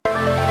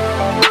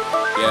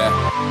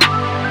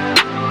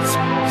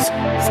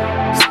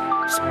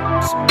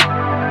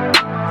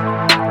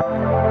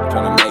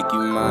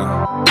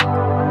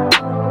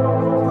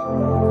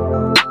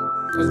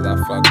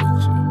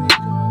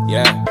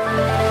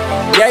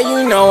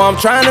you know I'm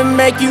tryna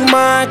make you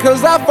mine,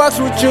 cause I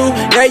fucks with you.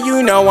 Yeah,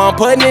 you know I'm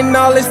putting in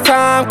all this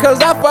time,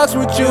 cause I fucks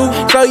with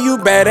you. So you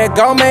better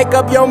go make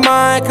up your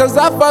mind, cause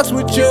I fucks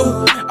with you.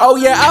 Oh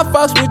yeah, I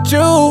fucks with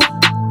you.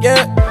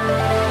 Yeah.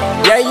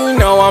 Yeah, you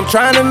know I'm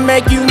tryna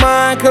make you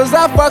mine, cause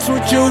I fucks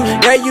with you.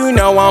 Yeah, you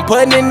know I'm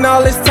putting in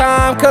all this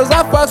time, cause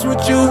I fucks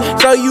with you.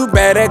 So you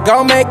better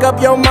go make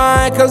up your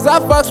mind, cause I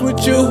fucks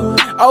with you.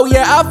 Oh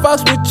yeah, I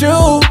fucks with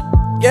you.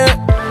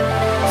 Yeah.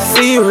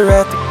 See her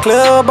at the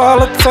club all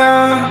the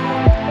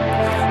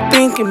time,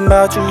 thinking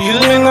about you, you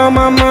been on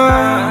my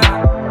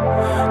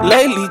mind.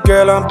 Lately,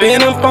 girl, I've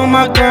been up on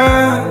my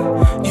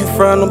grind. You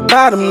from the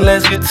bottom,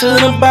 let's get to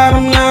the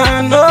bottom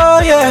line.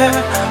 Oh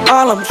yeah,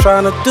 all I'm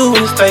trying to do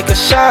is take a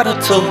shot or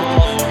two.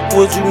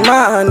 Would you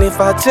mind if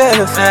I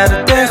just had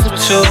a dance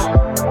with you?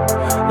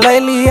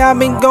 Lately, I've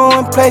been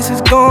going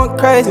places, going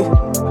crazy.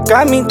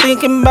 Got me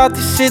thinking about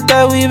the shit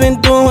that we've been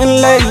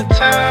doing lately.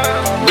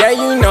 Yeah,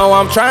 you know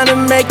I'm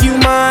tryna make you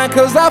mine,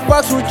 cause I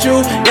fucks with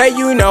you. Yeah,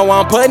 you know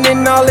I'm putting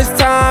in all this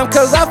time,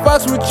 cause I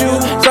fucks with you.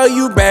 So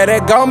you better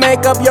go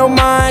make up your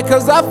mind,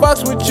 cause I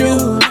fucks with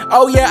you.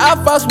 Oh yeah, I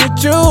fucks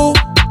with you.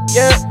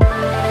 Yeah.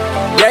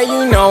 Yeah,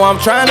 you know I'm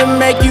tryna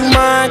make you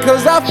mine,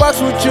 cause I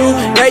fucks with you.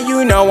 Yeah,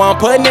 you know I'm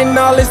putting in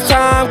all this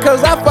time,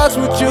 cause I fucks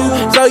with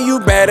you. So you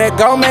better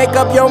go make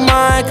up your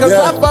mind, cause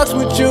I fucks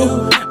with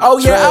you. Oh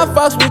yeah, I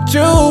fucks with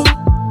you.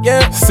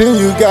 Yeah. Seen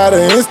you got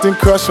an instant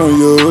crush on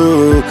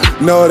you.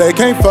 No, they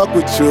can't fuck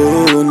with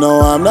you.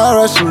 No, I'm not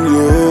rushing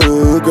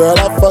you. Girl,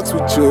 I fucks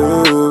with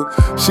you.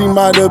 She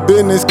mind her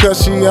business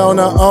cause she on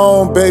her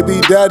own. Baby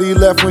daddy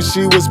left when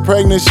she was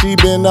pregnant, she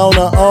been on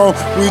her own.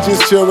 We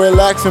just chill,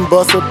 relax, and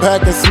bust a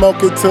pack and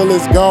smoke it till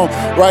it's gone.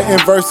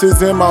 Writing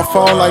verses in my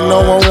phone like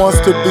no one wants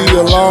to be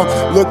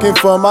alone. Looking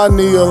for my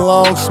knee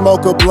alone.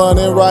 Smoke a blunt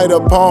and write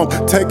a poem.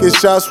 Taking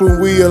shots when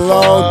we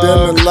alone.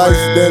 Then the lights,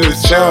 then the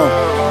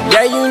song.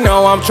 Yeah, you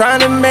know I'm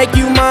tryna make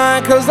you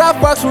mine, cause I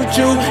fucks with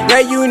you. Yeah,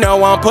 you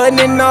know I'm putting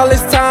in all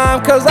this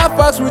time, cause I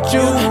fucks with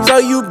you. So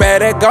you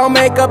better go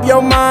make up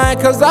your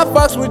mind, cause I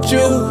fucks with you.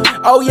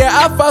 Oh yeah,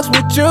 I fucks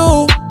with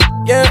you.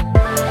 Yeah.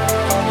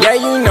 Yeah,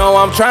 you know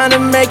I'm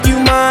tryna make you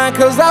mine,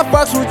 cause I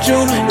fucks with you.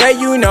 Yeah,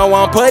 you know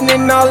I'm putting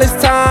in all this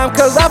time,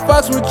 cause I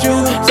fucks with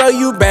you. So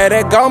you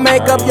better go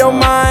make up your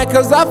mind,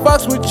 cause I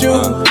fucks with you.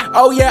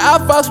 Oh yeah, I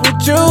fucks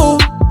with you.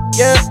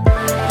 Yeah.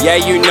 Yeah,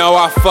 you know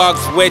I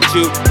fucks with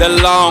you the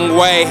long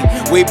way.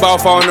 We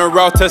both on the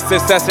road to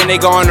success and they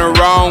going the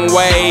wrong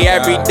way.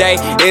 Every day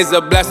is a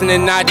blessing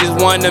and I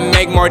just wanna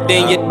make more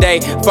than your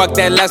day. Fuck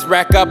that, let's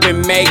rack up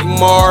and make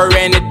more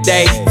in a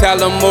day. Tell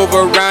them move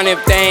around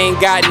if they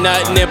ain't got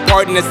nothing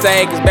important to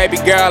say. Cause baby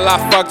girl, I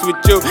fucks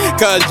with you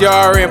cause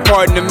you're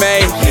important to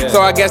me.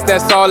 So I guess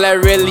that's all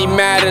that really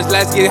matters.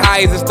 Let's get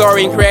high as a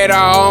story and create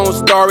our own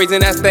stories.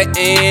 And that's the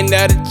end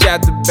of the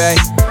chapter, babe.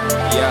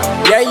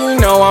 Yeah, you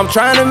know I'm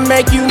tryna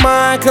make you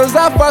mine, cause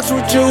I fucks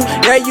with you.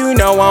 Yeah, you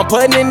know I'm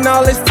putting in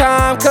all this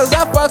time, cause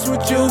I fucks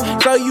with you.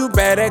 So you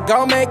better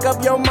go make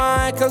up your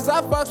mind, cause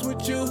I fucks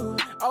with you.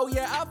 Oh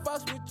yeah, I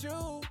fucks with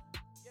you.